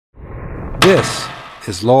This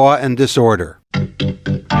is Law and Disorder.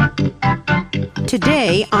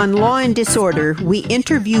 Today on Law and Disorder, we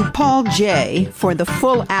interview Paul Jay for the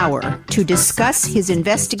full hour to discuss his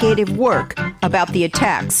investigative work about the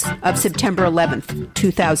attacks of September 11th,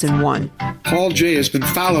 2001. Paul Jay has been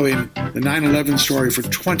following the 9/11 story for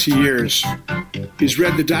 20 years. He's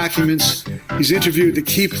read the documents. He's interviewed the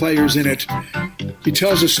key players in it. He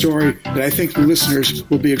tells a story that I think the listeners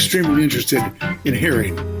will be extremely interested in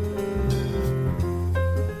hearing.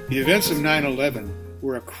 The events of 9/11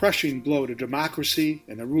 were a crushing blow to democracy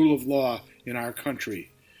and the rule of law in our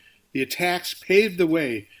country. The attacks paved the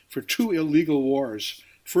way for two illegal wars,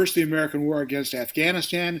 first the American war against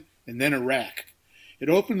Afghanistan and then Iraq. It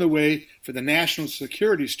opened the way for the national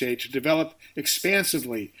security state to develop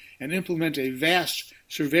expansively and implement a vast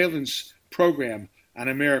surveillance program on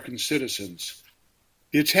American citizens.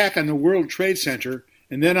 The attack on the World Trade Center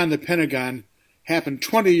and then on the Pentagon happened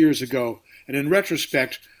 20 years ago, and in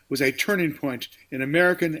retrospect was a turning point in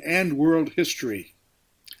American and world history.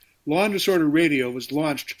 Law and Disorder Radio was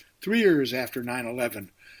launched 3 years after 9/11.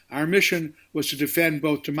 Our mission was to defend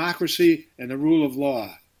both democracy and the rule of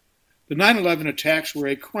law. The 9/11 attacks were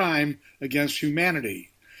a crime against humanity,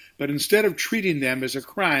 but instead of treating them as a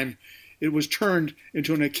crime, it was turned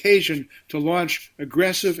into an occasion to launch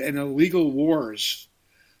aggressive and illegal wars.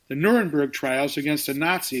 The Nuremberg trials against the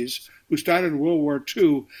Nazis, who started World War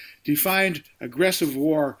II, defined aggressive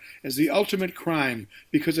war as the ultimate crime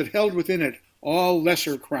because it held within it all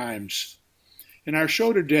lesser crimes. In our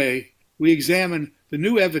show today, we examine the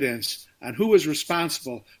new evidence on who was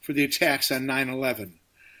responsible for the attacks on 9/11.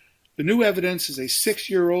 The new evidence is a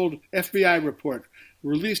 6-year-old FBI report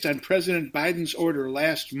released on President Biden's order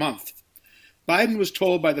last month. Biden was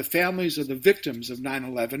told by the families of the victims of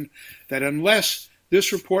 9/11 that unless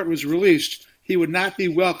this report was released, he would not be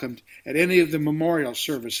welcomed at any of the memorial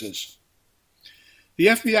services. The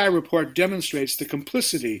FBI report demonstrates the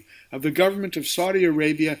complicity of the government of Saudi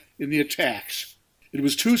Arabia in the attacks. It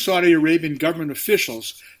was two Saudi Arabian government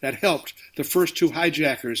officials that helped the first two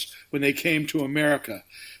hijackers when they came to America.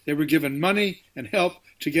 They were given money and help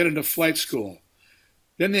to get into flight school.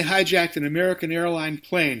 Then they hijacked an American airline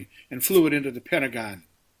plane and flew it into the Pentagon.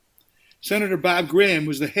 Senator Bob Graham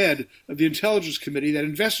was the head of the Intelligence Committee that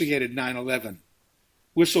investigated 9/11.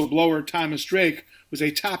 Whistleblower Thomas Drake was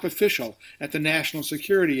a top official at the National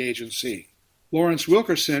Security Agency. Lawrence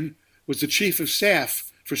Wilkerson was the chief of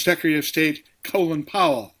staff for Secretary of State Colin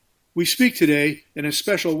Powell. We speak today in a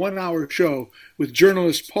special 1-hour show with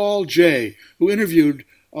journalist Paul Jay, who interviewed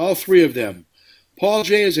all three of them. Paul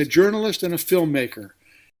Jay is a journalist and a filmmaker.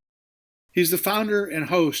 He's the founder and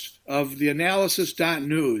host of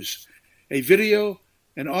theanalysis.news, a video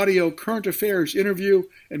and audio current affairs interview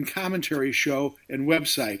and commentary show and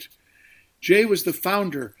website. Jay was the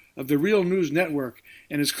founder of the Real News Network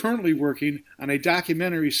and is currently working on a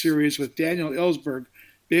documentary series with Daniel Ellsberg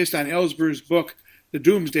based on Ellsberg's book, The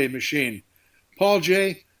Doomsday Machine. Paul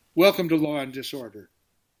Jay, welcome to Law and Disorder.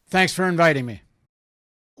 Thanks for inviting me.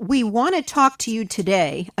 We want to talk to you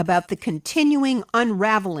today about the continuing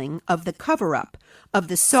unraveling of the cover-up of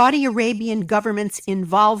the Saudi Arabian government's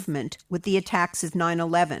involvement with the attacks of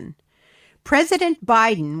 9/11. President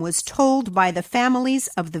Biden was told by the families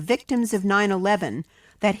of the victims of 9/11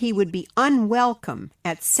 that he would be unwelcome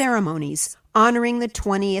at ceremonies honoring the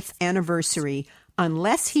 20th anniversary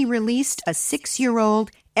unless he released a 6-year-old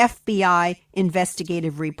FBI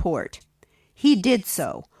investigative report. He did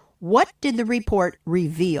so. What did the report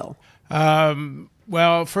reveal?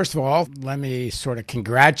 Well, first of all, let me sort of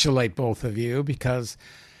congratulate both of you, because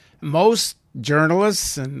most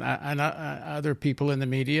journalists and other people in the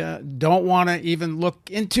media don't want to even look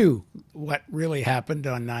into what really happened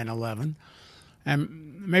on 9/11.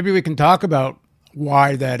 And maybe we can talk about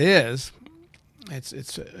why that is.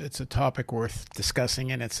 It's a topic worth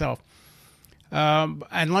discussing in itself.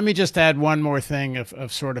 And let me just add one more thing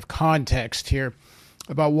of sort of context here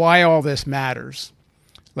about why all this matters.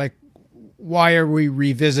 Like, why are we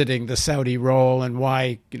revisiting the Saudi role, and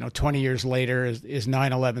why, 20 years later is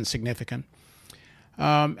 9/11 significant?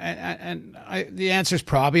 The answer is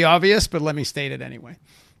probably obvious, but let me state it anyway.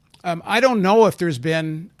 I don't know if there's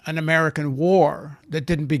been an American war that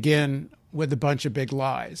didn't begin with a bunch of big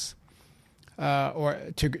lies,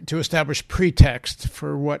 or to establish pretext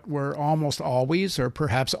for what were almost always, or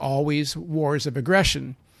perhaps always, wars of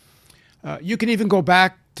aggression. You can even go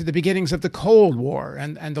back to the beginnings of the Cold War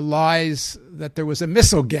and the lies that there was a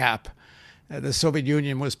missile gap. The Soviet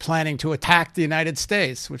Union was planning to attack the United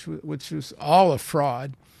States, which was all a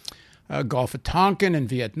fraud. Gulf of Tonkin in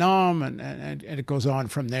Vietnam, and it goes on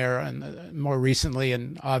from there. And more recently,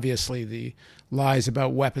 and obviously, the lies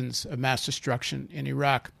about weapons of mass destruction in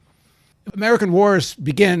Iraq. American wars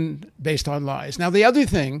begin based on lies. Now, the other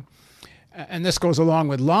thing, and this goes along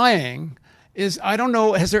with lying, is I don't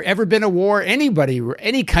know, has there ever been a war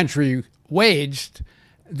any country waged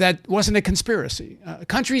that wasn't a conspiracy?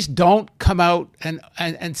 Countries don't come out and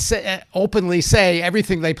openly say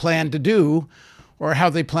everything they plan to do or how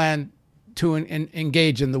they plan to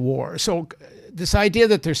engage in the war. So this idea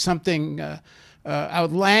that there's something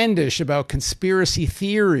outlandish about conspiracy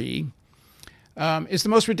theory is the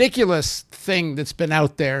most ridiculous thing that's been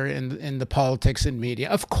out there in the politics and media.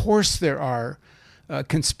 Of course there are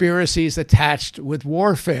conspiracies attached with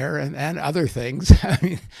warfare and other things. I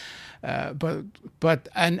mean, but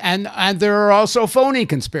there are also phony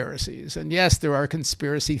conspiracies. And yes, there are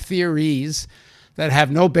conspiracy theories that have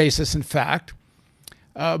no basis in fact.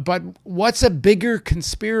 But what's a bigger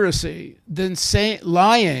conspiracy than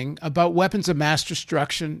lying about weapons of mass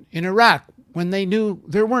destruction in Iraq when they knew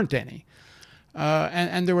there weren't any?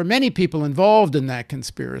 And there were many people involved in that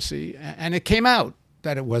conspiracy, and it came out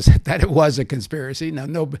that it was a conspiracy. Now,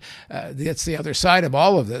 that's the other side of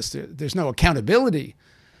all of this. There's no accountability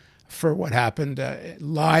for what happened,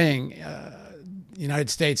 lying the United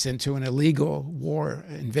States into an illegal war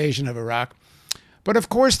invasion of Iraq. But of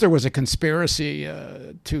course, there was a conspiracy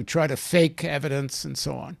to try to fake evidence and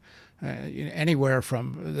so on. Anywhere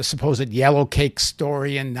from the supposed yellow cake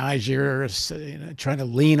story in Niger, trying to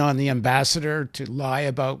lean on the ambassador to lie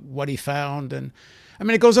about what he found. And I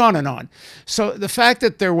mean, it goes on and on. So the fact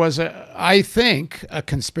that there was, I think, a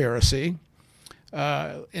conspiracy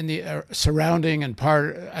in the surrounding and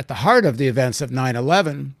at the heart of the events of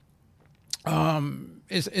 9/11,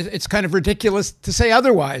 it's kind of ridiculous to say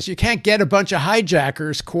otherwise. You can't get a bunch of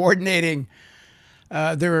hijackers coordinating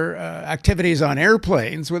their activities on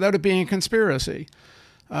airplanes without it being a conspiracy.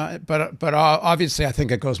 But obviously, I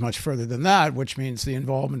think it goes much further than that, which means the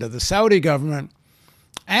involvement of the Saudi government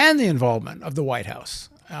and the involvement of the White House.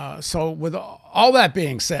 So with all that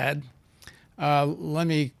being said, let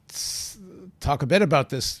me talk a bit about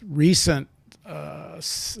this recent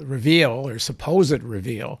reveal or supposed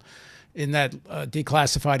reveal in that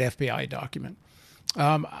declassified FBI document.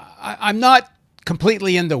 I'm not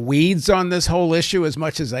completely in the weeds on this whole issue as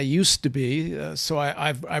much as I used to be. So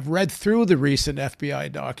I've read through the recent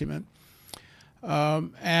FBI document.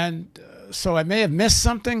 And so I may have missed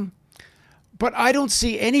something, but I don't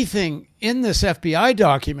see anything in this FBI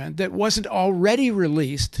document that wasn't already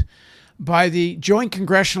released by the Joint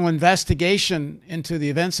Congressional Investigation into the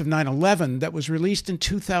events of 9/11 that was released in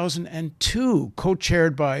 2002,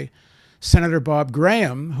 co-chaired by Senator Bob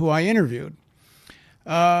Graham, who I interviewed.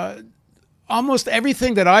 Almost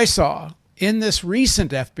everything that I saw in this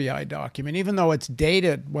recent FBI document, even though it's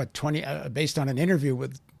dated, based on an interview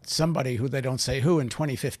with somebody who they don't say who in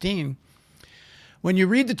 2015, when you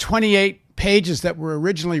read the 28 pages that were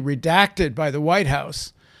originally redacted by the White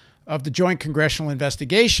House of the Joint Congressional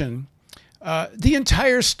Investigation, the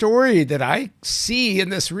entire story that I see in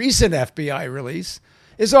this recent FBI release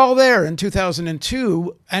is all there in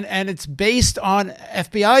 2002, and it's based on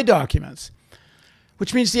FBI documents,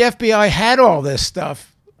 which means the FBI had all this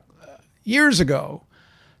stuff years ago.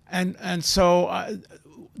 And so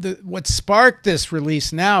what sparked this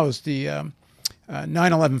release now is the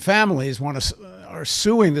 9/11 families are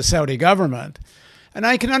suing the Saudi government. And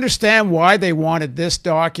I can understand why they wanted this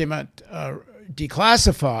document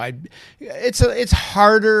declassified. It's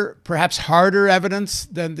harder, perhaps harder evidence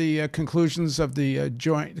than the conclusions of the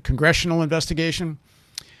joint congressional investigation,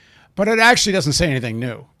 but it actually doesn't say anything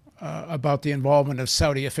new about the involvement of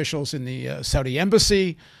Saudi officials in the Saudi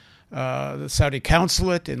embassy, the Saudi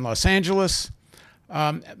consulate in Los Angeles.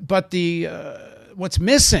 But what's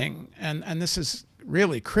missing, and this is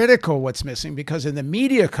really critical what's missing, because in the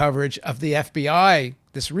media coverage of the FBI,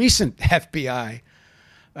 this recent FBI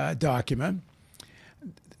document,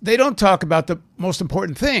 they don't talk about the most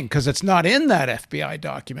important thing because it's not in that FBI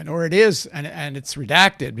document, or it is, and it's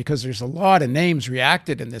redacted because there's a lot of names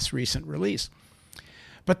redacted in this recent release.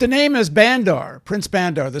 But the name is Bandar, Prince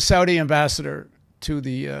Bandar, the Saudi ambassador to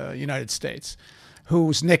the United States,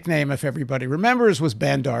 whose nickname, if everybody remembers, was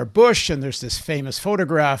Bandar Bush. And there's this famous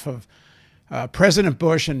photograph of President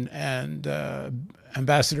Bush and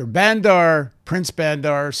Ambassador Bandar, Prince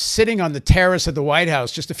Bandar, sitting on the terrace of the White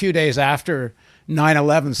House just a few days after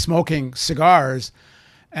 9/11, smoking cigars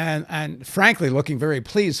and frankly looking very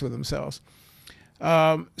pleased with themselves.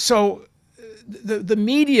 So the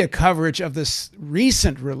media coverage of this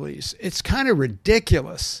recent release, it's kind of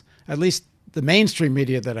ridiculous, at least the mainstream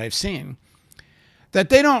media that I've seen, that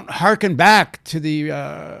they don't hearken back to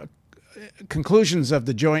the conclusions of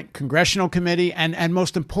the Joint Congressional Committee, and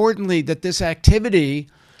most importantly, that this activity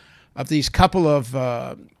of these couple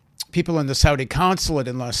of people in the Saudi consulate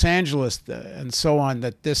in Los Angeles and so on,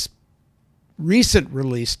 that this recent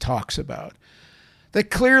release talks about, that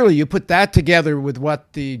clearly you put that together with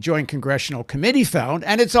what the Joint Congressional Committee found,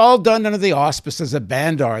 and it's all done under the auspices of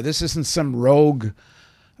Bandar. This isn't some rogue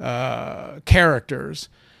characters.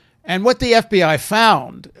 And what the FBI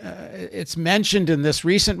found, it's mentioned in this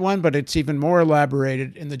recent one, but it's even more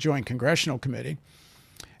elaborated in the Joint Congressional Committee,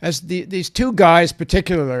 as these two guys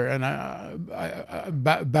particular, and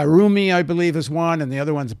Barumi, I believe, is one, and the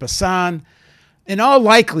other one's Bassan. In all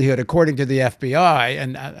likelihood, according to the FBI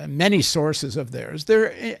and many sources of theirs,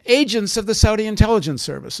 they're agents of the Saudi intelligence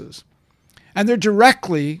services. And they're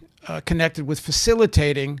directly connected with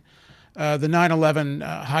facilitating the 9/11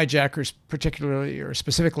 hijackers, particularly or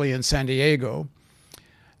specifically in San Diego.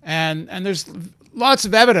 And there's lots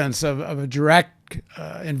of evidence of a direct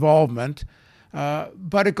involvement.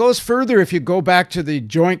 But it goes further. If you go back to the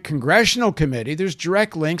Joint Congressional Committee, there's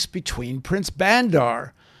direct links between Prince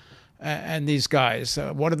Bandar and these guys.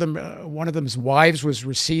 One of them's wives was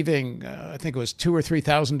receiving, I think it was $2,000 or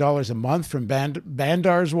 $3,000 a month from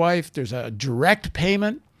Bandar's wife. There's a direct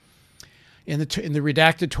payment in the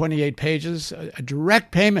redacted 28 pages, a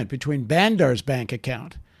direct payment between Bandar's bank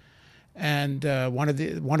account and one of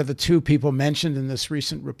the two people mentioned in this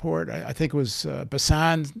recent report. I think it was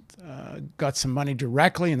Bassan got some money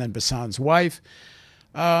directly, and then Bassan's wife.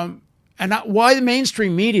 And why the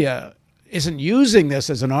mainstream media isn't using this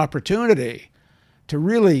as an opportunity to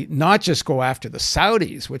really not just go after the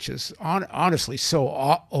Saudis, which is honestly so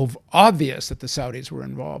obvious that the Saudis were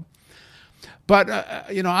involved. But,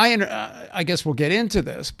 I guess we'll get into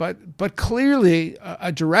this, but clearly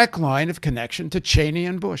a direct line of connection to Cheney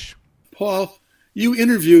and Bush. Paul, you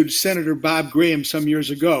interviewed Senator Bob Graham some years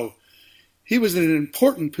ago. He was in an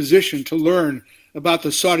important position to learn about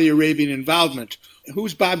the Saudi Arabian involvement.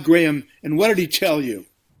 Who's Bob Graham, and what did he tell you?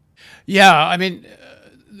 Yeah, I mean,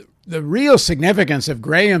 the real significance of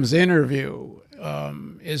Graham's interview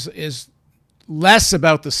is less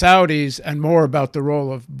about the Saudis and more about the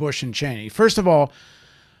role of Bush and Cheney. First of all,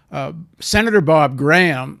 Senator Bob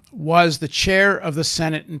Graham was the chair of the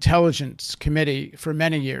Senate Intelligence Committee for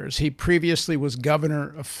many years. He previously was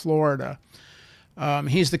governor of Florida.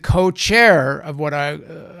 He's the co-chair of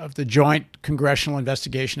of the Joint Congressional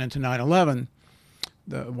Investigation into 9/11,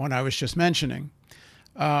 the one I was just mentioning.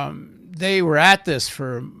 They were at this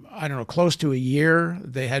for, close to a year.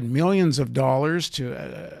 They had millions of dollars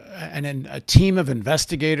and a team of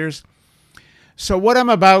investigators. So what I'm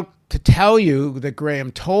about to tell you that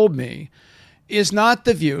Graham told me is not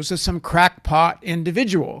the views of some crackpot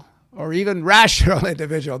individual or even rational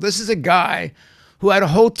individual. This is a guy who had a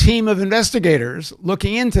whole team of investigators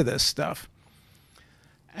looking into this stuff.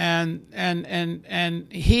 And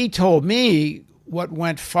he told me what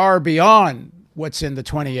went far beyond what's in the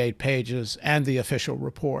 28 pages and the official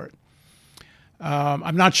report.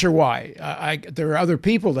 I'm not sure why. There are other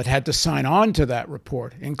people that had to sign on to that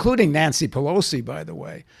report, including Nancy Pelosi, by the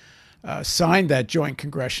way, signed that joint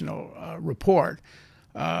congressional report.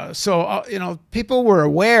 So people were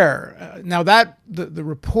aware. Now that the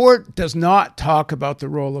report does not talk about the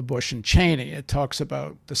role of Bush and Cheney. It talks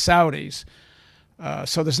about the Saudis.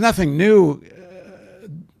 So there's nothing new.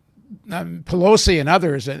 Pelosi and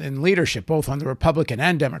others in leadership, both on the Republican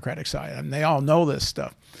and Democratic side, and they all know this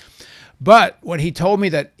stuff. But what he told me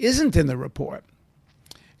that isn't in the report,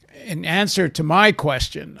 in answer to my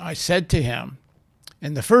question, I said to him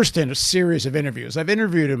in the first series of interviews, I've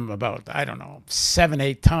interviewed him about, 7,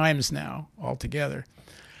 8 times now altogether.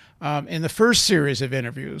 In the first series of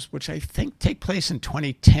interviews, which I think take place in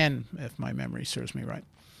 2010, if my memory serves me right,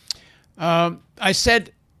 I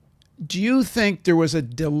said, do you think there was a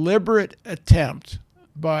deliberate attempt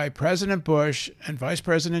by President Bush and Vice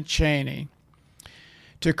President Cheney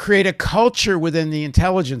to create a culture within the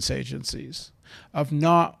intelligence agencies of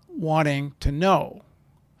not wanting to know?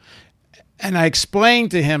 And I explained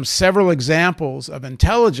to him several examples of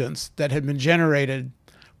intelligence that had been generated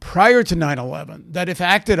prior to 9/11 that, if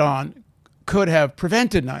acted on, could have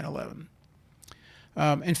prevented 9/11.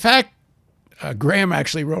 In fact, Graham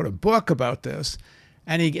actually wrote a book about this.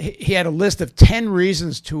 And he had a list of 10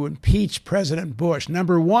 reasons to impeach President Bush.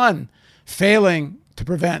 Number 1, failing to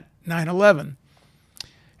prevent 9/11.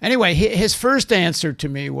 Anyway, his first answer to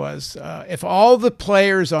me was, if all the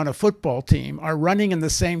players on a football team are running in the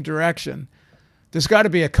same direction, there's got to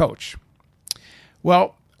be a coach.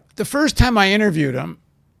 Well, the first time I interviewed him,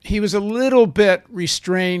 he was a little bit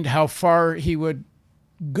restrained how far he would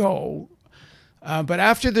go. But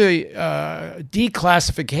after the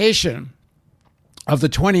declassification of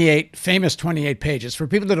the famous 28 pages, for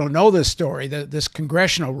people that don't know this story, this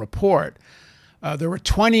congressional report, there were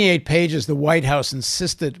 28 pages the White House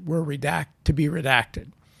insisted were to be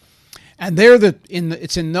redacted. And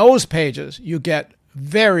it's in those pages you get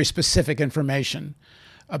very specific information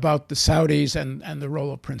about the Saudis and the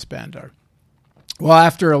role of Prince Bandar. Well,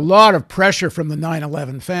 after a lot of pressure from the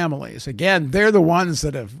 9/11 families, again, they're the ones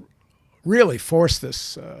that have really forced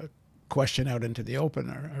this question out into the open,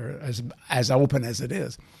 or as open as it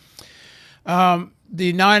is.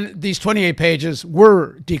 These 28 pages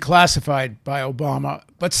were declassified by Obama,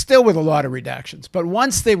 but still with a lot of redactions. But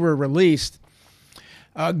once they were released,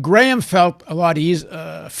 Graham felt a lot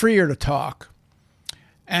freer to talk.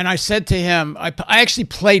 And I said to him, I actually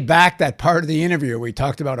played back that part of the interview where we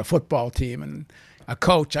talked about a football team and a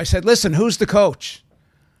coach. I said, listen, who's the coach?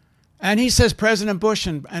 And he says, President Bush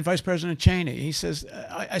and Vice President Cheney. He says,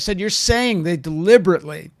 I said, you're saying they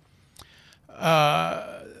deliberately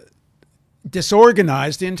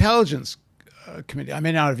disorganized the intelligence committee. I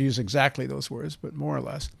may not have used exactly those words, but more or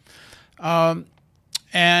less.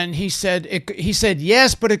 And he said,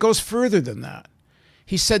 yes, but it goes further than that.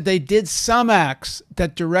 He said they did some acts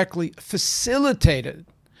that directly facilitated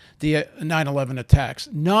the 9/11 attacks,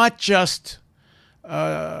 not just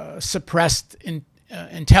suppressed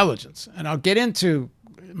intelligence. And I'll get into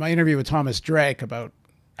my interview with Thomas Drake about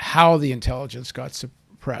how the intelligence got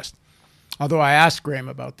suppressed, although I asked Graham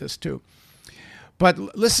about this too. But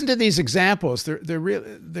listen to these examples.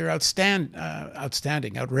 They're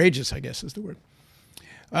outstanding, outrageous, I guess is the word.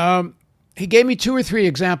 He gave me 2 or 3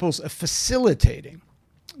 examples of facilitating.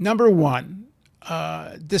 Number one,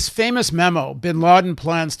 this famous memo, Bin Laden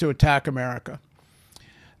plans to attack America.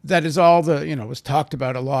 That is all was talked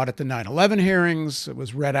about a lot at the 9/11 hearings. It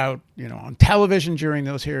was read out, on television during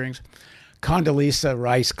those hearings. Condoleezza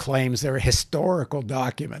Rice claims they're a historical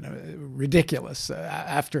document, ridiculous.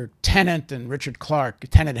 After Tenet and Richard Clark,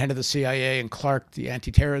 Tenet head of the CIA and Clark the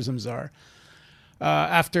anti-terrorism czar,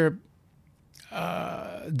 after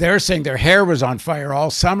they're saying their hair was on fire all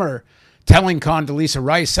summer, telling Condoleezza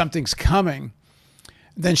Rice something's coming,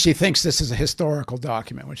 then she thinks this is a historical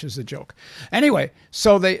document, which is a joke. Anyway,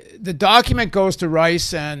 so the document goes to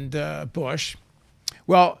Rice and Bush.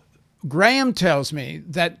 Well, Graham tells me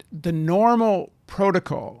that the normal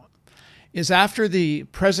protocol is after the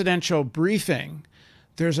presidential briefing,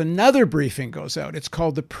 there's another briefing goes out. It's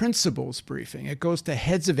called the principals briefing. It goes to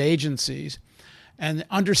heads of agencies and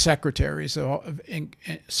undersecretaries in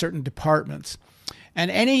certain departments. And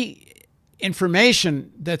any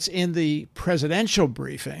information that's in the presidential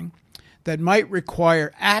briefing that might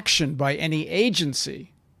require action by any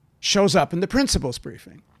agency shows up in the principals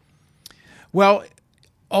briefing. Well,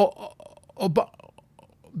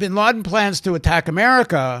 Bin Laden plans to attack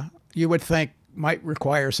America, you would think might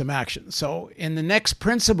require some action. So in the next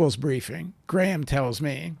principals briefing, Graham tells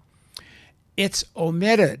me, it's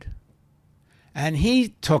omitted. And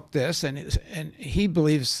he took this and he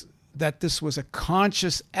believes that this was a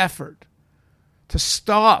conscious effort to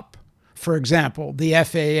stop, for example, the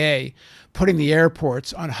FAA putting the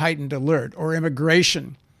airports on heightened alert or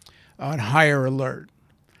immigration on higher alert.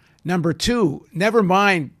 Number two, never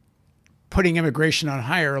mind putting immigration on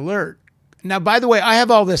higher alert. Now, by the way, I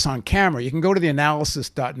have all this on camera. You can go to the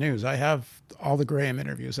analysis.news. I have all the Graham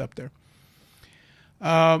interviews up there.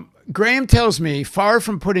 Graham tells me, far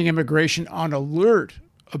from putting immigration on alert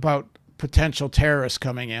about potential terrorists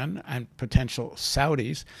coming in and potential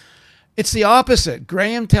Saudis, it's the opposite.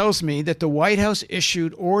 Graham tells me that the White House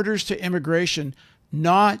issued orders to immigration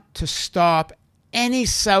not to stop any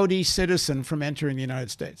Saudi citizen from entering the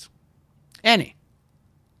United States. Any.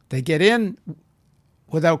 They get in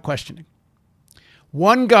without questioning.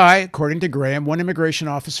 One guy, according to Graham, one immigration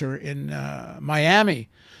officer in Miami,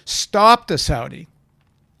 stopped a Saudi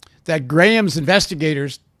that Graham's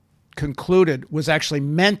investigators concluded was actually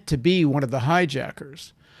meant to be one of the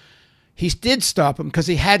hijackers. He did stop him because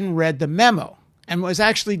he hadn't read the memo and was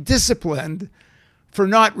actually disciplined for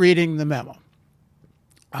not reading the memo.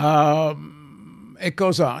 It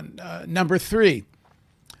goes on. Number three,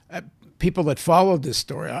 people that followed this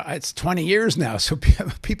story, it's 20 years now, so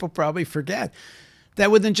people probably forget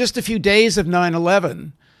that within just a few days of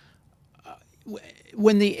 9/11,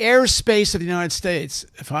 when the airspace of the United States,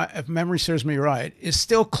 if memory serves me right, is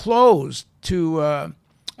still closed to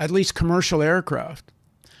at least commercial aircraft,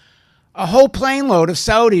 a whole plane load of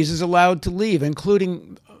Saudis is allowed to leave,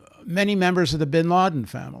 including many members of the Bin Laden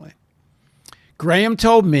family. Graham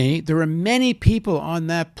told me there were many people on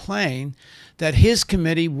that plane that his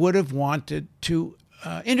committee would have wanted to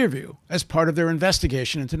interview as part of their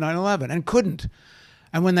investigation into 9/11 and couldn't.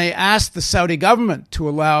 And when they asked the Saudi government to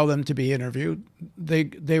allow them to be interviewed,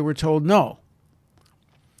 they were told no.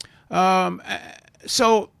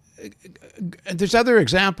 So there's other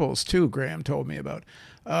examples too, Graham told me about.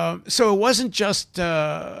 So it wasn't just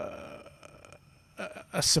a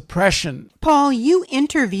suppression. Paul, you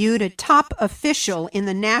interviewed a top official in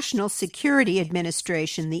the National Security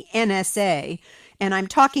Administration, the NSA, and I'm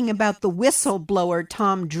talking about the whistleblower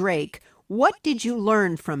Tom Drake. What did you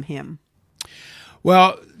learn from him?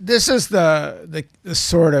 Well, this is the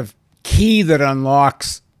sort of key that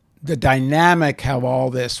unlocks the dynamic how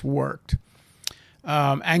all this worked.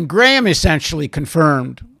 And Graham essentially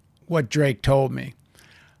confirmed what Drake told me.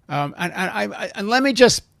 And let me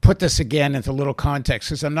just put this again into a little context,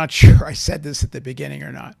 because I'm not sure I said this at the beginning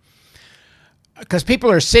or not. Because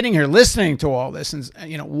people are sitting here listening to all this,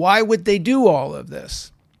 and why would they do all of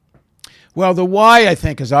this? Well, the why, I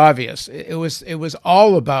think, is obvious. It was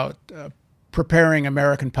all about preparing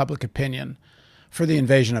American public opinion for the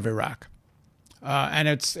invasion of Iraq. And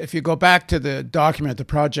if you go back to the document, the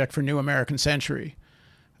Project for New American Century,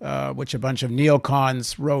 which a bunch of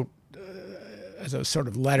neocons wrote as a sort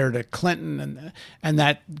of letter to Clinton, and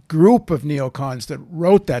that group of neocons that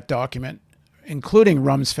wrote that document, including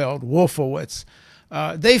Rumsfeld, Wolfowitz,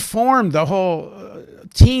 they formed the whole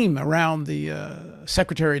team around the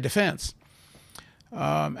Secretary of Defense.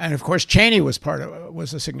 And of course, Cheney was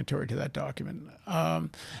a signatory to that document.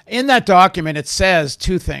 In that document, it says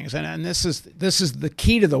two things, and this is the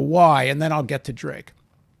key to the why, and then I'll get to Drake.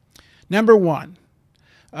 Number one,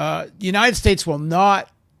 the United States will not,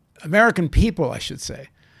 American people, I should say,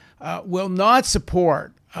 will not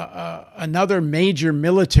support another major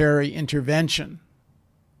military intervention.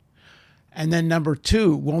 And then number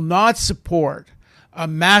two, will not support a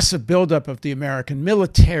massive buildup of the American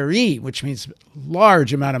military, which means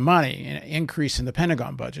large amount of money, an increase in the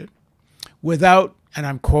Pentagon budget, without, and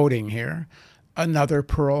I'm quoting here, another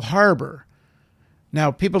Pearl Harbor.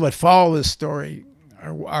 Now, people that follow this story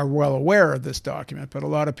are well aware of this document, but a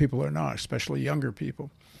lot of people are not, especially younger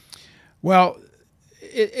people. Well,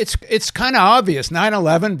 it's kind of obvious.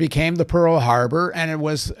 9/11 became the Pearl Harbor, and it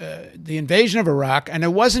was the invasion of Iraq. And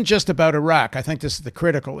it wasn't just about Iraq. I think this is the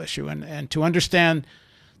critical issue. And to understand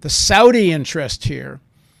the Saudi interest here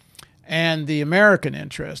and the American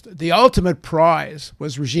interest, the ultimate prize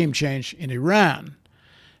was regime change in Iran.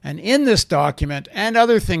 And in this document and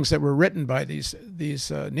other things that were written by these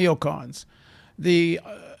neocons, the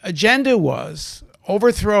agenda was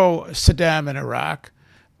overthrow Saddam in Iraq,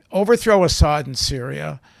 overthrow Assad in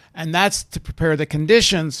Syria, and that's to prepare the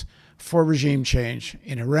conditions for regime change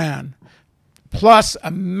in Iran, plus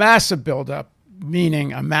a massive buildup,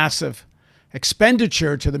 meaning a massive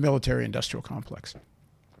expenditure to the military-industrial complex.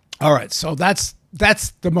 All right, so that's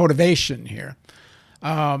the motivation here.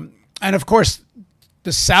 And of course,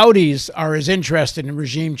 the Saudis are as interested in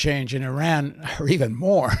regime change in Iran, or even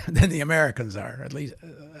more, than the Americans are, at least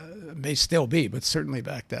may still be, but certainly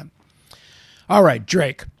back then. All right,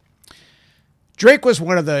 Drake. Drake was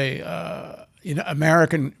one of the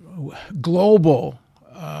American global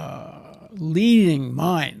leading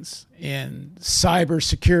minds in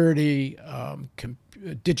cybersecurity,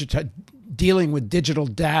 dealing with digital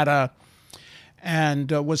data, and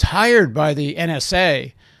was hired by the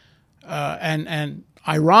NSA. And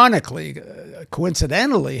ironically,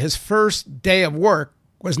 coincidentally, his first day of work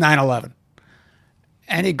was 9/11.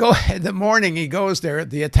 And the morning he goes there,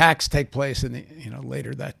 the attacks take place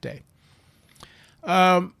later that day.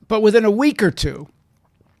 But within a week or two,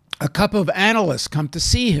 a couple of analysts come to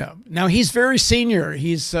see him. Now, he's very senior.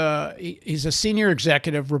 He's a senior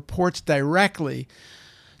executive, reports directly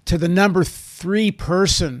to the number 3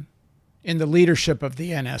 person in the leadership of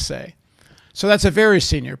the NSA. So that's a very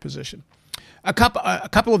senior position. A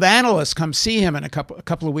couple of analysts come see him in a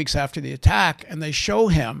couple of weeks after the attack, and they show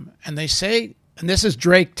him, and they say, and this is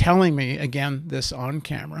Drake telling me, again, this on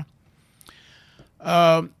camera,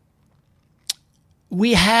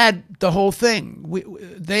 we had the whole thing.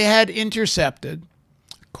 They had intercepted,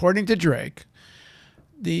 according to Drake,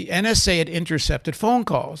 the NSA had intercepted phone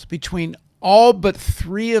calls between all but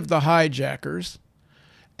 3 of the hijackers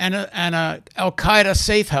and a Al-Qaeda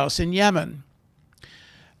safe house in Yemen.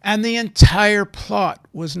 And the entire plot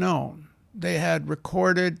was known. They had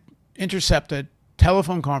recorded, intercepted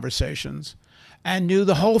telephone conversations and knew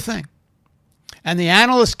the whole thing. And the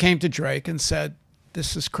analyst came to Drake and said,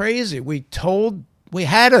 this is crazy. We told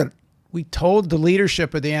the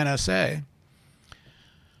leadership of the NSA,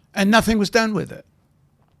 and nothing was done with it.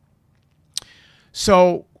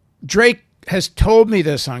 So Drake has told me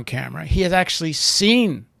this on camera. He has actually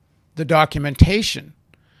seen the documentation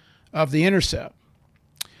of the intercept.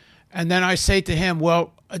 And then I say to him,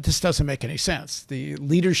 well, this doesn't make any sense. The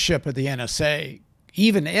leadership of the NSA,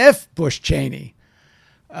 even if Bush Cheney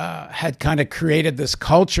had kind of created this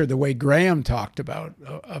culture the way Graham talked about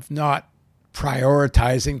of not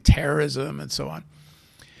prioritizing terrorism and so on,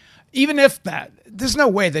 even if that, there's no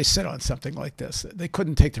way they sit on something like this. They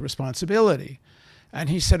couldn't take the responsibility. And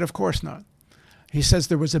he said, of course not. He says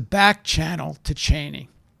there was a back channel to Cheney.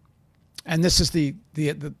 And this is the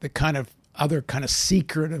kind of other kind of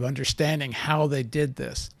secret of understanding how they did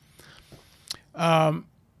this.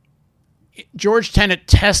 George Tenet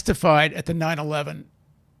testified at the 9/11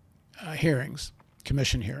 hearings,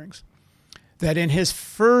 commission hearings, that in his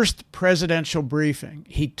first presidential briefing,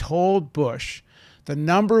 he told Bush the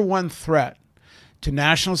number one threat to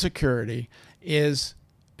national security is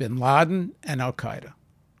bin Laden and al-Qaeda.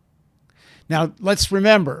 Now, let's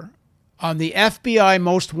remember, on the FBI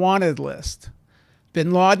most wanted list,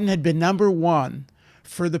 bin Laden had been number one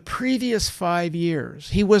for the previous 5 years.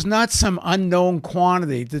 He was not some unknown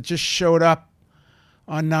quantity that just showed up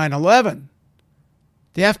on 9/11.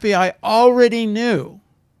 The FBI already knew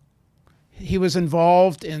he was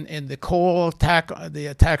involved in the Cole attack, the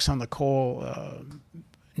attacks on the Cole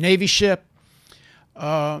Navy ship.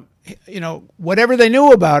 Whatever they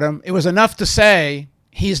knew about him, it was enough to say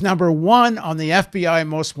he's number one on the FBI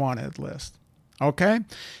most wanted list. Okay?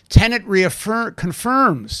 Tenet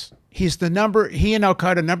confirms he and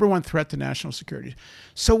al-Qaeda number one threat to national security.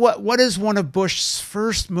 So what is one of Bush's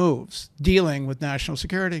first moves dealing with national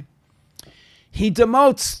security? He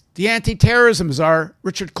demotes the anti-terrorism czar,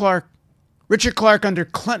 Richard Clark. Richard Clark under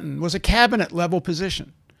Clinton was a cabinet level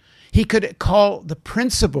position. He could call the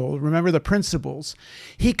principal, remember the principals,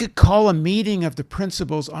 he could call a meeting of the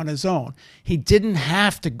principals on his own. He didn't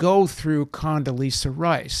have to go through Condoleezza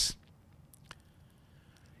Rice.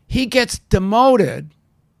 He gets demoted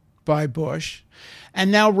by Bush and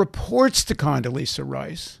now reports to Condoleezza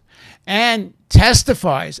Rice and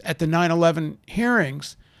testifies at the 9/11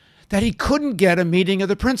 hearings that he couldn't get a meeting of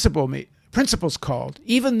the principals called,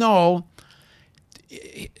 even though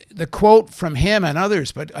the quote from him and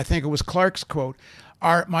others, but I think it was Clark's quote,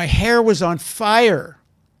 my hair was on fire.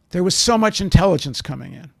 There was so much intelligence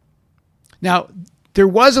coming in. Now, there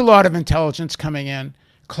was a lot of intelligence coming in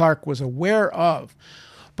Clark was aware of,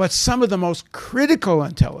 but some of the most critical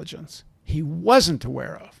intelligence he wasn't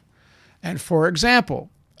aware of. And for example,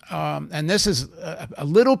 and this is a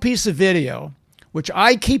little piece of video, which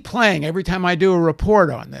I keep playing every time I do a report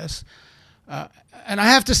on this. And I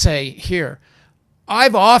have to say here,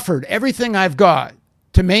 I've offered everything I've got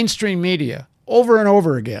to mainstream media over and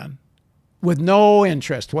over again with no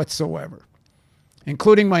interest whatsoever,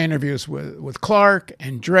 including my interviews with Clark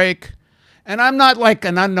and Drake. And I'm not like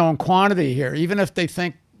an unknown quantity here, even if they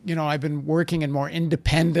think, I've been working in more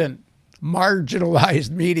independent,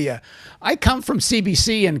 marginalized media. I come from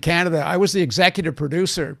CBC in Canada. I was the executive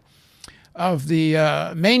producer of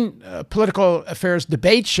the main political affairs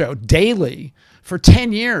debate show daily for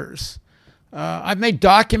 10 years. I've made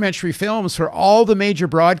documentary films for all the major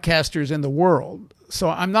broadcasters in the world. So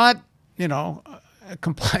I'm not, a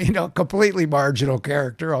completely marginal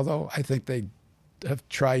character, although I think they have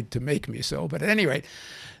tried to make me so. But at any rate,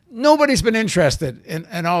 nobody's been interested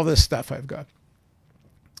in all this stuff I've got.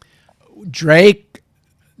 Drake,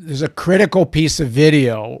 there's a critical piece of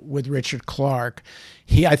video with Richard Clark.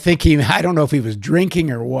 I don't know if he was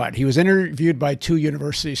drinking or what. He was interviewed by 2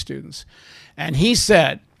 university students. And he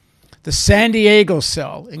said the San Diego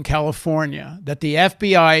cell in California that the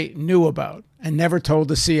FBI knew about and never told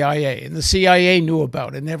the CIA, and the CIA knew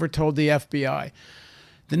about and never told the FBI.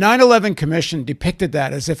 The 9/11 Commission depicted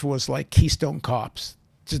that as if it was like Keystone Cops.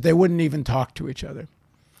 They wouldn't even talk to each other.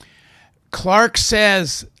 Clark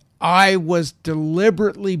says, I was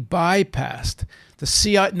deliberately bypassed.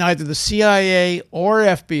 Neither the CIA or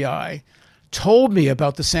FBI told me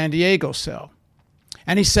about the San Diego cell.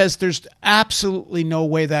 And he says there's absolutely no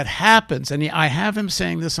way that happens. And I have him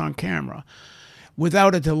saying this on camera.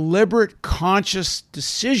 Without a deliberate, conscious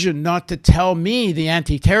decision not to tell me, the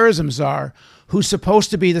anti-terrorism czar, who's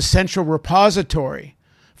supposed to be the central repository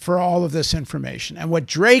for all of this information. And what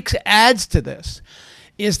Drake adds to this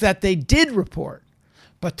is that they did report,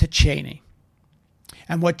 but to Cheney.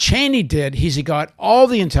 And what Cheney did is he got all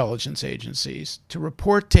the intelligence agencies to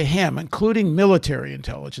report to him, including military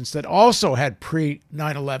intelligence that also had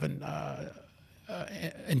pre-9/11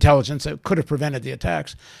 intelligence that could have prevented the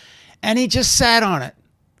attacks. And he just sat on it.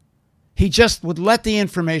 He just would let the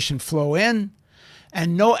information flow in,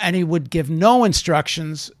 and he would give no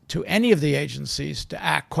instructions to any of the agencies to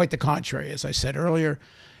act. Quite the contrary, as I said earlier.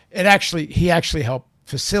 He actually helped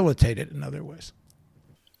facilitate it in other ways.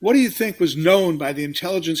 What do you think was known by the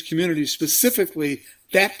intelligence community, specifically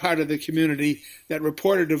that part of the community that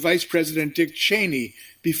reported to Vice President Dick Cheney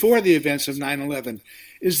before the events of 9/11?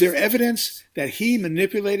 Is there evidence that he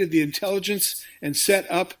manipulated the intelligence and set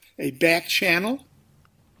up a back channel?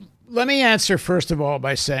 Let me answer first of all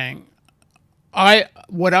by saying,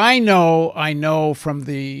 what I know from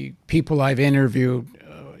the people I've interviewed,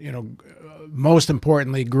 most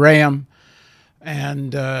importantly, Graham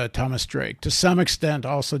and Thomas Drake, to some extent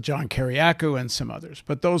also John Kiriakou and some others,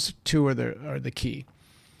 but those two are the key.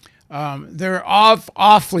 They're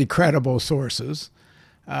awfully credible sources.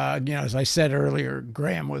 As I said earlier,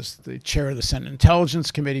 Graham was the chair of the Senate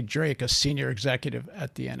Intelligence Committee, Drake a senior executive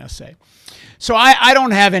at the NSA. So I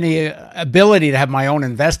don't have any ability to have my own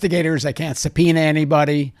investigators. I can't subpoena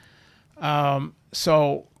anybody.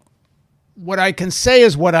 So what I can say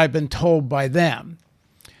is what I've been told by them.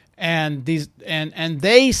 And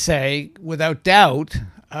they say, without doubt,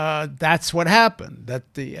 that's what happened. That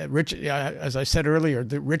as I said earlier,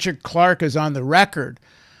 that Richard Clarke is on the record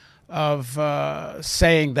of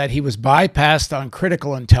saying that he was bypassed on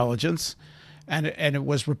critical intelligence, and it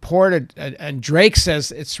was reported. And Drake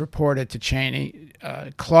says it's reported to Cheney.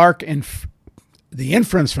 Clarke, the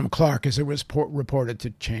inference from Clarke is it was reported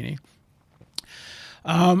to Cheney.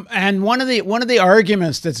 And one of the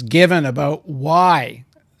arguments that's given about why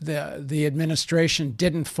the administration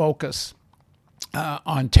didn't focus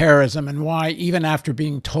on terrorism, and why, even after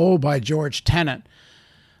being told by George Tenet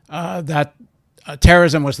that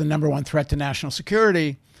terrorism was the number one threat to national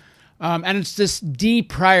security, and it's this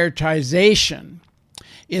deprioritization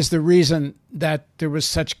is the reason that there was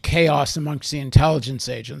such chaos amongst the intelligence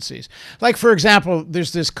agencies. Like, for example,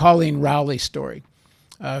 there's this Colleen Rowley story.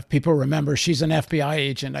 If people remember, she's an FBI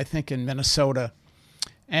agent, I think, in Minnesota.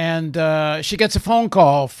 And she gets a phone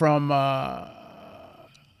call from a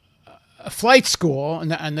flight school,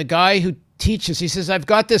 and the guy who teaches, he says, I've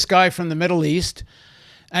got this guy from the Middle East,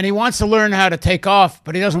 and he wants to learn how to take off,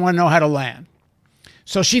 but he doesn't want to know how to land.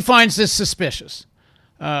 So she finds this suspicious.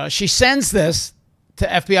 She sends this to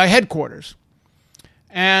FBI headquarters,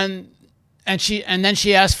 and then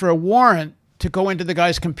she asks for a warrant to go into the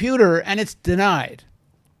guy's computer, and it's denied.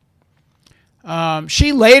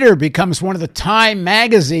 She later becomes one of the Time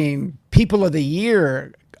magazine People of the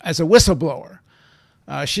Year as a whistleblower.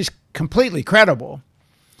 She's completely credible.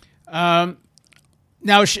 Now,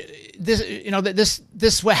 this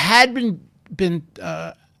had been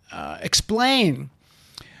explained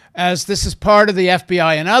as this is part of the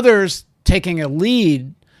FBI and others taking a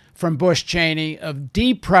lead from Bush Cheney of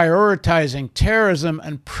deprioritizing terrorism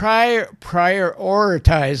and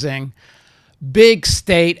prioritizing big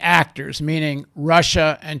state actors, meaning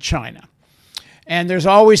Russia and China. And there's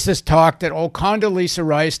always this talk that, Condoleezza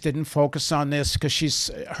Rice didn't focus on this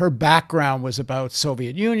because her background was about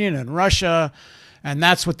Soviet Union and Russia, and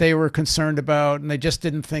that's what they were concerned about, and they just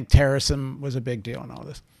didn't think terrorism was a big deal and all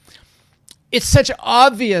this. It's such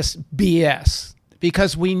obvious BS,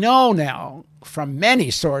 because we know now from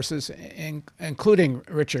many sources, including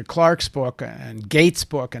Richard Clarke's book and Gates'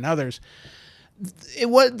 book and others,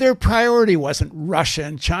 their priority wasn't Russia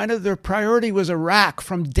and China. Their priority was Iraq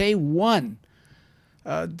from day one.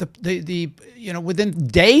 Within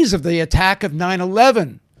days of the attack of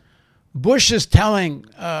 9/11, Bush is telling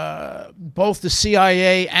both the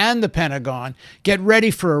CIA and the Pentagon, get ready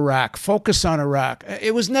for Iraq, focus on Iraq.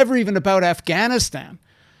 It was never even about Afghanistan.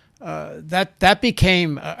 That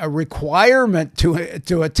became a requirement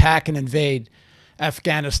to attack and invade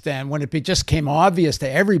Afghanistan when it just became obvious to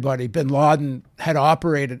everybody bin Laden had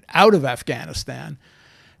operated out of Afghanistan.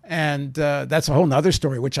 And that's a whole other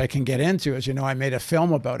story, which I can get into. As you know, I made a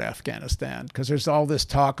film about Afghanistan because there's all this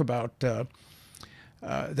talk about that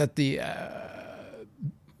the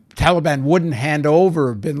Taliban wouldn't hand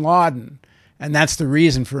over bin Laden, and that's the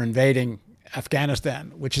reason for invading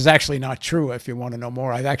Afghanistan, which is actually not true. If you want to know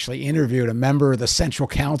more, I've actually interviewed a member of the Central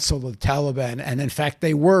Council of the Taliban, and in fact,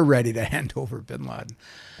 they were ready to hand over bin Laden.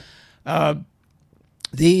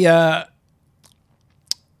 The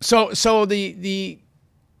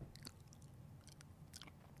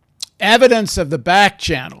evidence of the back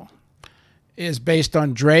channel is based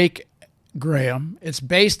on Drake, Graham. It's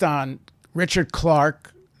based on Richard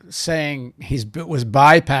Clarke saying he was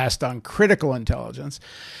bypassed on critical intelligence.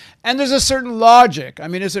 And there's a certain logic. I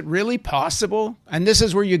mean, is it really possible? And this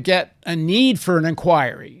is where you get a need for an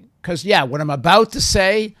inquiry. Because, what I'm about to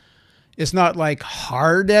say is not like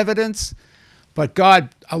hard evidence. But God,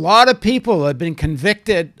 a lot of people have been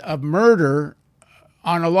convicted of murder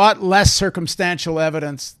on a lot less circumstantial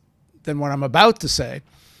evidence than what I'm about to say.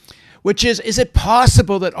 which is it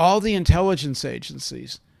possible that all the intelligence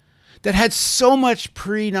agencies that had so much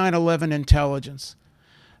pre-9/11 intelligence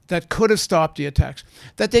that could have stopped the attacks,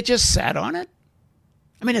 that they just sat on it?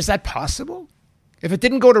 I mean, is that possible? If it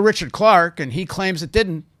didn't go to Richard Clarke, and he claims it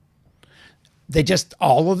didn't, they just,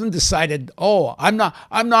 all of them decided, oh, I'm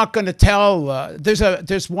not going to tell.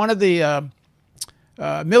 There's one of the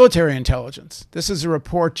military intelligence. This is a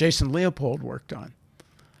report Jason Leopold worked on,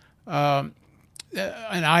 and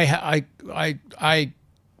I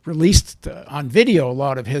released on video a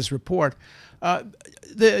lot of his report.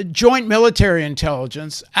 The Joint Military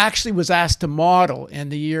Intelligence actually was asked to model in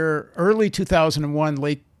the year early 2001,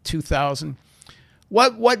 late 2000,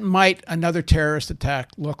 what might another terrorist attack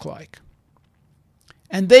look like.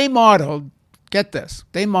 And they modeled, get this,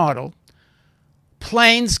 they modeled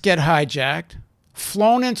planes get hijacked,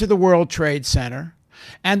 flown into the World Trade Center,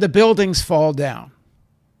 and the buildings fall down.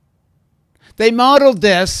 They modeled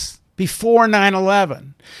this before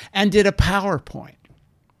 9/11 and did a PowerPoint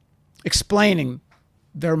explaining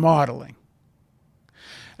their modeling.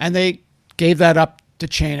 And they gave that up to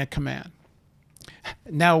chain of command.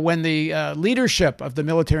 Now, when the leadership of the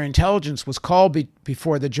military intelligence was called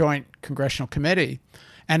before the Joint Congressional Committee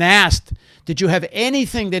and asked, did you have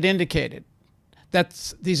anything that indicated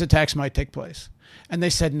that these attacks might take place? And they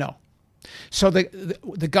said no. So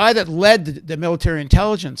the guy that led the military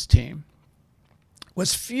intelligence team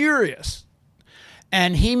was furious.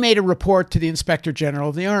 And he made a report to the Inspector General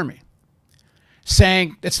of the Army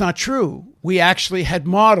saying, it's not true. We actually had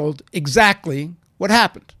modeled exactly what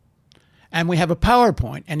happened. And we have a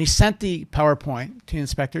PowerPoint. And he sent the PowerPoint to the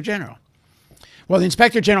Inspector General. Well, the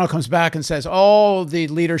Inspector General comes back and says, oh, the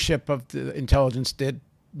leadership of the intelligence did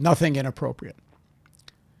nothing inappropriate.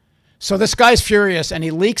 So this guy's furious, and he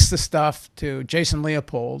leaks the stuff to Jason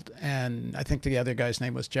Leopold, and I think the other guy's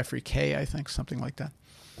name was Jeffrey Kay, I think, something like that.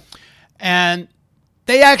 And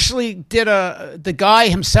they actually did the guy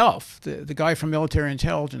himself, the guy from military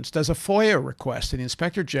intelligence, does a FOIA request to the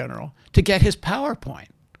Inspector General to get his PowerPoint.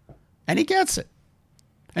 And he gets it.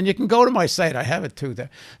 And you can go to my site. I have it too.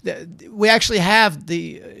 We actually have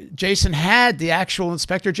Jason had the actual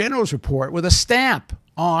Inspector General's report with a stamp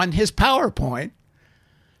on his PowerPoint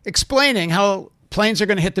explaining how planes are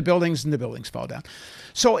going to hit the buildings and the buildings fall down.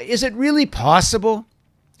 So is it really possible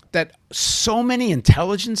that so many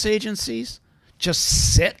intelligence agencies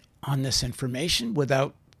just sit on this information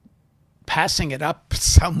without passing it up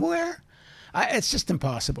somewhere? It's just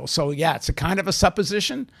impossible. So yeah, it's a kind of a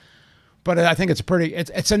supposition, but I think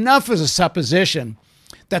it's enough as a supposition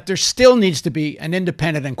that there still needs to be an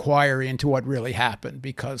independent inquiry into what really happened,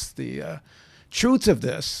 because the truth of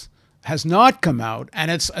this has not come out. And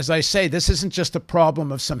it's, as I say, this isn't just a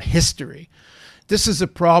problem of some history. This is a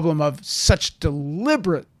problem of such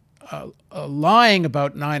deliberate lying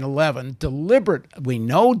about 9/11,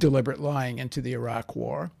 deliberate lying into the Iraq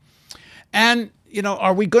War. And,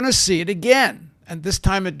 are we going to see it again? And this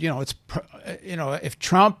time, if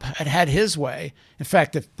Trump had had his way, in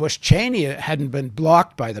fact, if Bush Cheney hadn't been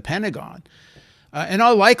blocked by the Pentagon, in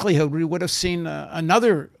all likelihood, we would have seen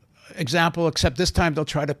another example, except this time they'll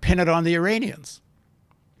try to pin it on the Iranians.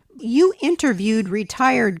 You interviewed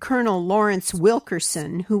retired Colonel Lawrence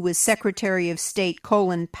Wilkerson, who was Secretary of State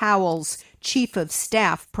Colin Powell's chief of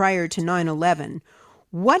staff prior to 9/11.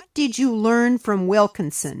 What did you learn from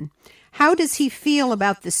Wilkinson? How does he feel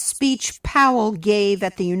about the speech Powell gave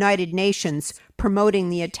at the United Nations promoting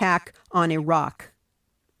the attack on Iraq?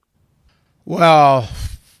 Well,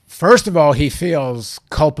 first of all, he feels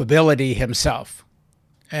culpability himself.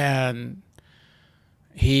 And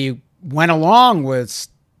he went along with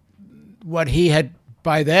what he had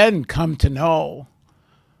by then come to know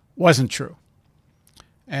wasn't true.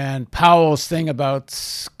 And Powell's thing about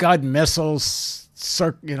Scud missiles,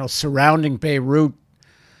 surrounding Beirut,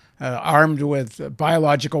 armed with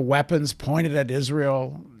biological weapons pointed at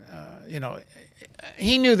Israel,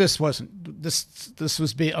 he knew this wasn't. This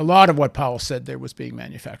was a lot of what Powell said there was being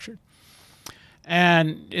manufactured,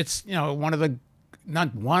 and it's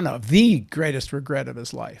not the greatest regret of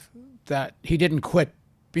his life that he didn't quit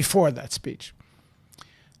before that speech.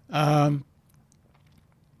 I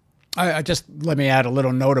just let me add a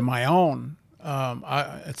little note of my own.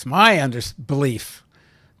 It's my belief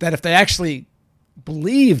that if they actually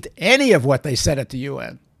believed any of what they said at the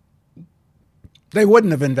UN, they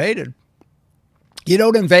wouldn't have invaded. You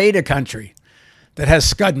don't invade a country that has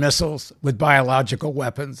Scud missiles with biological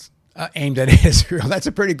weapons aimed at Israel. That's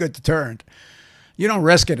a pretty good deterrent. You don't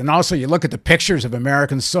risk it. And also you look at the pictures of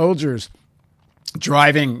American soldiers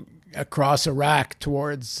driving across Iraq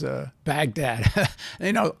towards Baghdad.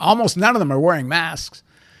 Almost none of them are wearing masks.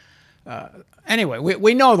 Anyway,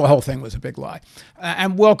 we know the whole thing was a big lie.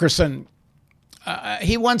 And Wilkerson,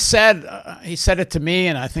 he once said, he said it to me,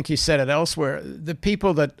 and I think he said it elsewhere, the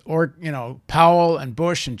people that, Powell and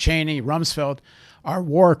Bush and Cheney, Rumsfeld, are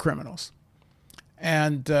war criminals.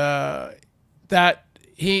 And that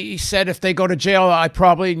he said if they go to jail, I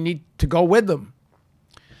probably need to go with them.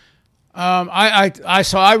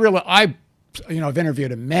 I've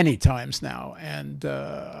interviewed him many times now, and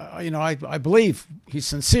I believe he's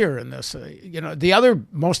sincere in this. The other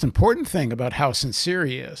most important thing about how sincere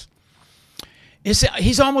he is that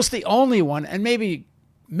he's almost the only one, and maybe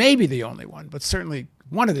the only one, but certainly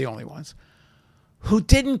one of the only ones, who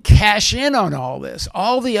didn't cash in on all this.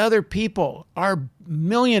 All the other people are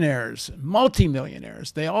millionaires,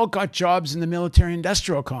 multimillionaires. They all got jobs in the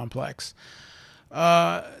military-industrial complex.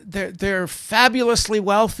 They're fabulously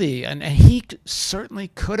wealthy, and he certainly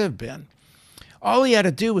could have been. All he had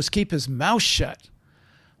to do was keep his mouth shut.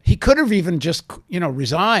 He could have even just,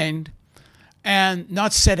 resigned and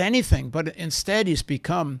not said anything, but instead he's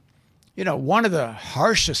become, one of the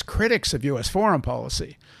harshest critics of U.S. foreign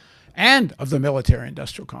policy and of the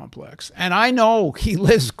military-industrial complex. And I know he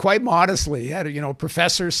lives quite modestly. He had a,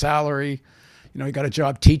 professor's salary. He got a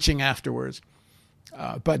job teaching afterwards.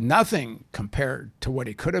 But nothing compared to what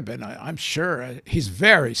he could have been. I'm sure he's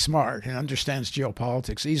very smart and understands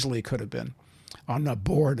geopolitics. Easily could have been on the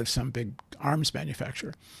board of some big arms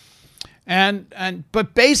manufacturer.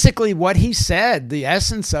 But basically what he said, the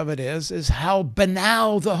essence of it is how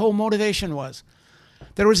banal the whole motivation was.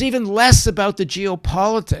 There was even less about the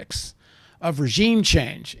geopolitics of regime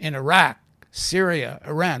change in Iraq, Syria,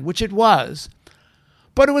 Iran, which it was,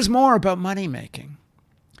 but it was more about money making.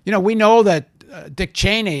 We know that Dick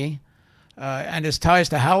Cheney and his ties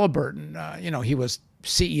to Halliburton, he was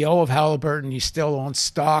CEO of Halliburton. He still owns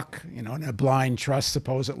stock, in a blind trust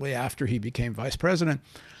supposedly after he became vice president.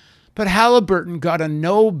 But Halliburton got a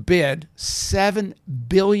no-bid $7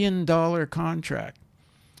 billion contract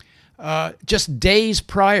just days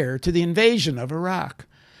prior to the invasion of Iraq.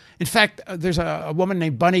 In fact, there's a woman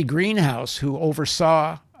named Bunny Greenhouse who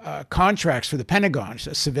oversaw contracts for the Pentagon. She's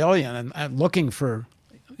a civilian and looking for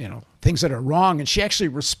things that are wrong. And she actually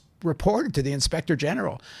reported to the Inspector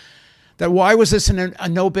General that why was this a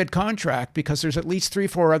no-bid contract? Because there's at least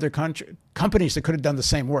 3-4 other companies that could have done the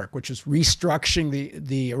same work, which is restructuring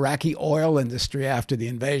the Iraqi oil industry after the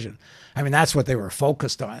invasion. I mean, that's what they were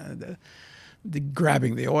focused on,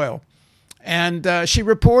 grabbing the oil. And she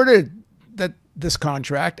reported that this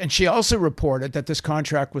contract, and she also reported that this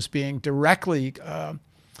contract was being directly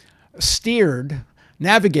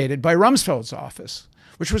navigated by Rumsfeld's office,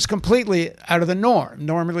 which was completely out of the norm.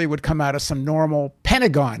 Normally would come out of some normal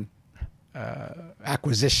Pentagon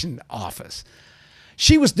acquisition office.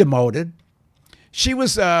 She was demoted. She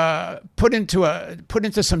was put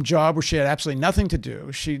into some job where she had absolutely nothing to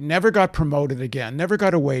do. She never got promoted again, never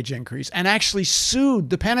got a wage increase, and actually sued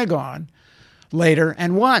the Pentagon later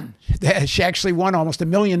and won. She actually won almost $1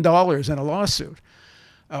 million in a lawsuit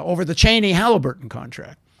over the Cheney-Halliburton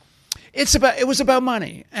contract. It was about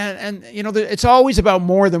money, and it's always about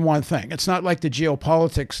more than one thing. It's not like the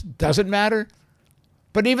geopolitics doesn't matter,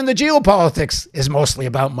 but even the geopolitics is mostly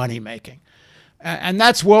about money making, and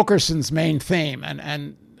that's Wilkerson's main theme.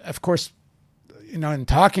 And of course, in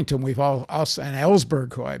talking to him, we've also, and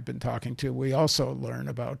Ellsberg, who I've been talking to, we also learn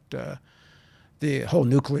about the whole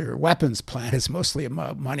nuclear weapons plan is mostly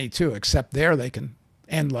about money too. Except there, they can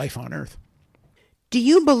end life on Earth. Do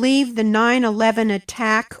you believe the 9/11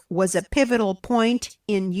 attack was a pivotal point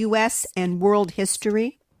in U.S. and world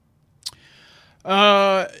history?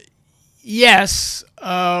 Yes,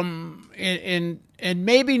 and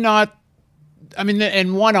maybe not. I mean,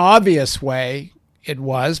 in one obvious way, it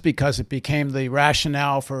was because it became the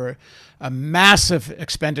rationale for a massive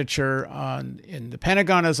expenditure in the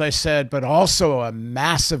Pentagon, as I said, but also a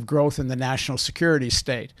massive growth in the national security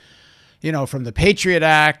state. From the Patriot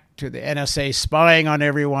Act to the NSA spying on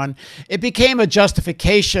everyone, it became a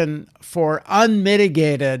justification for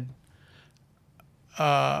unmitigated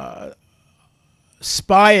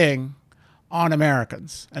spying on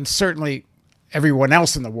Americans, and certainly everyone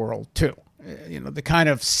else in the world too. The kind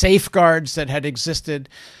of safeguards that had existed,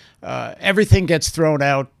 everything gets thrown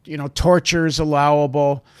out. Torture is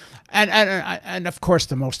allowable. And of course,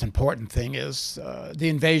 the most important thing is the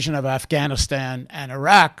invasion of Afghanistan and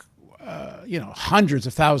Iraq. Hundreds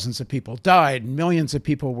of thousands of people died, millions of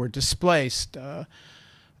people were displaced.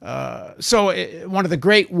 So one of the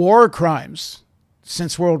great war crimes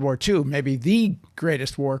since World War II, maybe the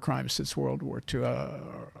greatest war crime since World War II,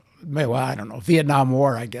 well, I don't know, Vietnam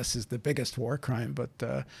War, I guess, is the biggest war crime,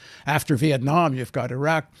 but after Vietnam, you've got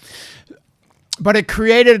Iraq. But it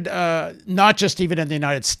created, not just even in the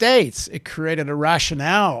United States, it created a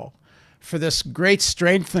rationale for this great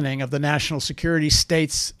strengthening of the national security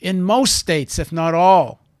states in most states, if not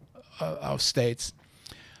all of states.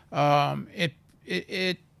 But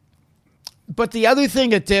the other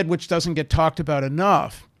thing it did, which doesn't get talked about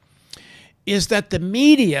enough, is that the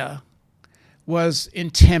media was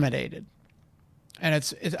intimidated. And I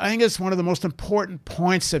think it's one of the most important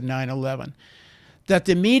points of 9/11, that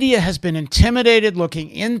the media has been intimidated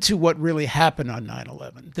looking into what really happened on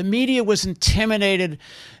 9/11. The media was intimidated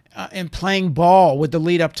in playing ball with the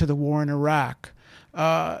lead up to the war in Iraq.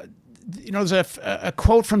 There's a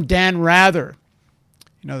quote from Dan Rather,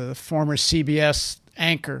 the former CBS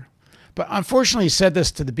anchor. But unfortunately, he said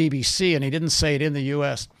this to the BBC, and he didn't say it in the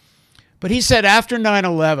U.S. But he said after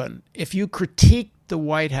 9/11, if you critiqued the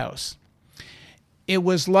White House, it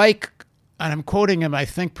was like, and I'm quoting him, I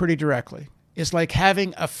think pretty directly, it's like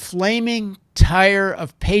having a flaming tire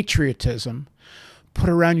of patriotism put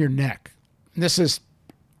around your neck. And this is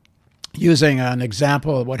using an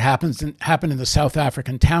example of what happened in the South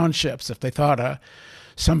African townships. If they thought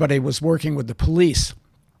somebody was working with the police,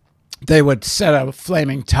 they would set a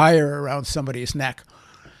flaming tire around somebody's neck.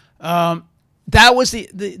 That was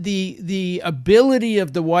the ability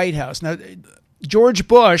of the White House. Now, George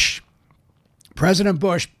Bush, President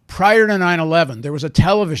Bush, prior to 9/11, there was a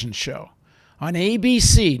television show on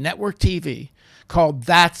ABC, network TV, called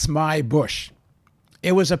That's My Bush.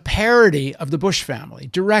 It was a parody of the Bush family,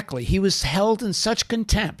 directly. He was held in such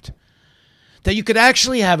contempt that you could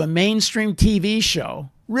actually have a mainstream TV show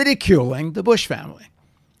ridiculing the Bush family.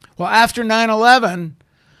 Well, after 9/11,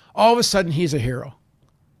 all of a sudden he's a hero.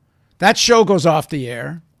 That show goes off the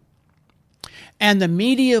air, and the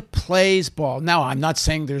media plays ball. Now, I'm not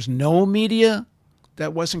saying there's no media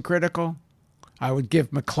that wasn't critical. I would give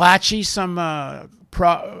McClatchy some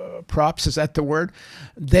props. Is that the word?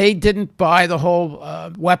 They didn't buy the whole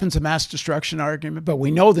weapons of mass destruction argument, but we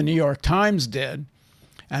know the New York Times did,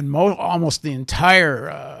 and almost the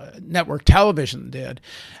entire network television did.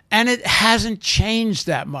 And it hasn't changed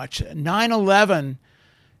that much. 9/11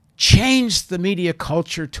 changed the media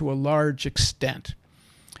culture to a large extent.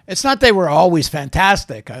 It's not they were always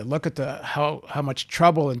fantastic. I look at how much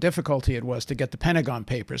trouble and difficulty it was to get the Pentagon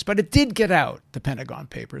Papers, but it did get out, the Pentagon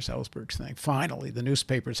Papers, Ellsberg's thing. Finally, the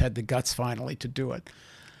newspapers had the guts finally to do it.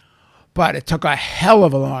 But it took a hell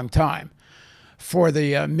of a long time for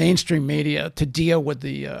the mainstream media to deal with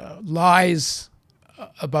the lies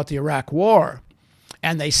about the Iraq War,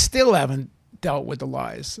 and they still haven't dealt with the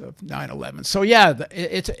lies of 9/11. So yeah,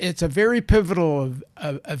 it's a very pivotal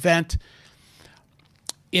event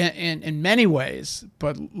in many ways,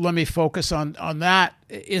 but let me focus on that,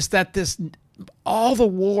 is that all the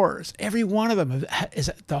wars, every one of them, is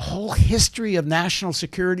the whole history of national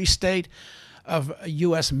security state, of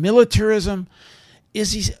U.S. militarism,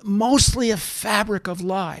 is mostly a fabric of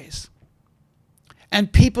lies.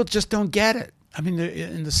 And people just don't get it. I mean,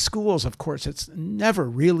 in the schools, of course, it's never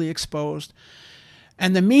really exposed.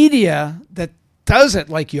 And the media that does it,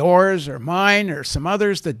 like yours or mine or some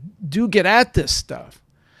others that do get at this stuff,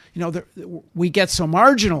 we get so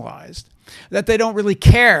marginalized that they don't really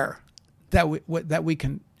care that we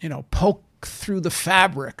can, poke through the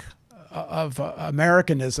fabric of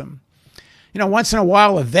Americanism. Once in a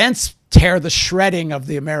while, events tear the shredding of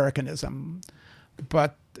the Americanism,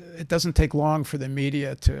 but it doesn't take long for the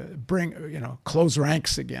media to bring, close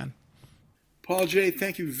ranks again. Paul J.,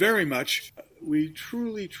 thank you very much. We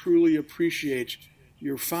truly, truly appreciate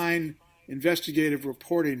your fine investigative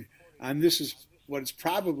reporting on this is what is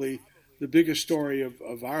probably the biggest story of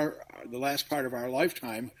the last part of our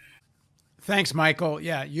lifetime. Thanks, Michael.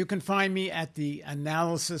 Yeah, you can find me at the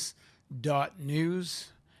analysis.news,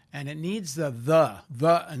 and it needs the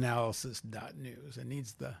analysis.news. It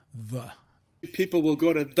needs the. People will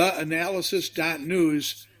go to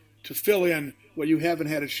theanalysis.news to fill in what you haven't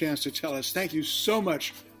had a chance to tell us. Thank you so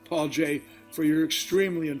much, Paul J., for your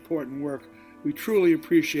extremely important work. We truly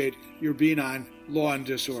appreciate your being on Law and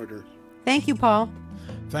Disorder. Thank you, Paul.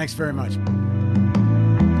 Thanks very much.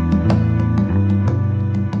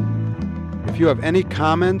 If you have any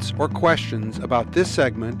comments or questions about this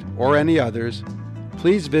segment or any others,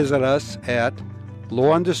 please visit us at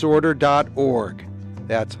lawanddisorder.org.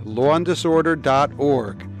 That's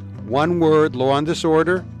lawanddisorder.org. One word,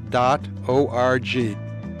 lawanddisorder.org.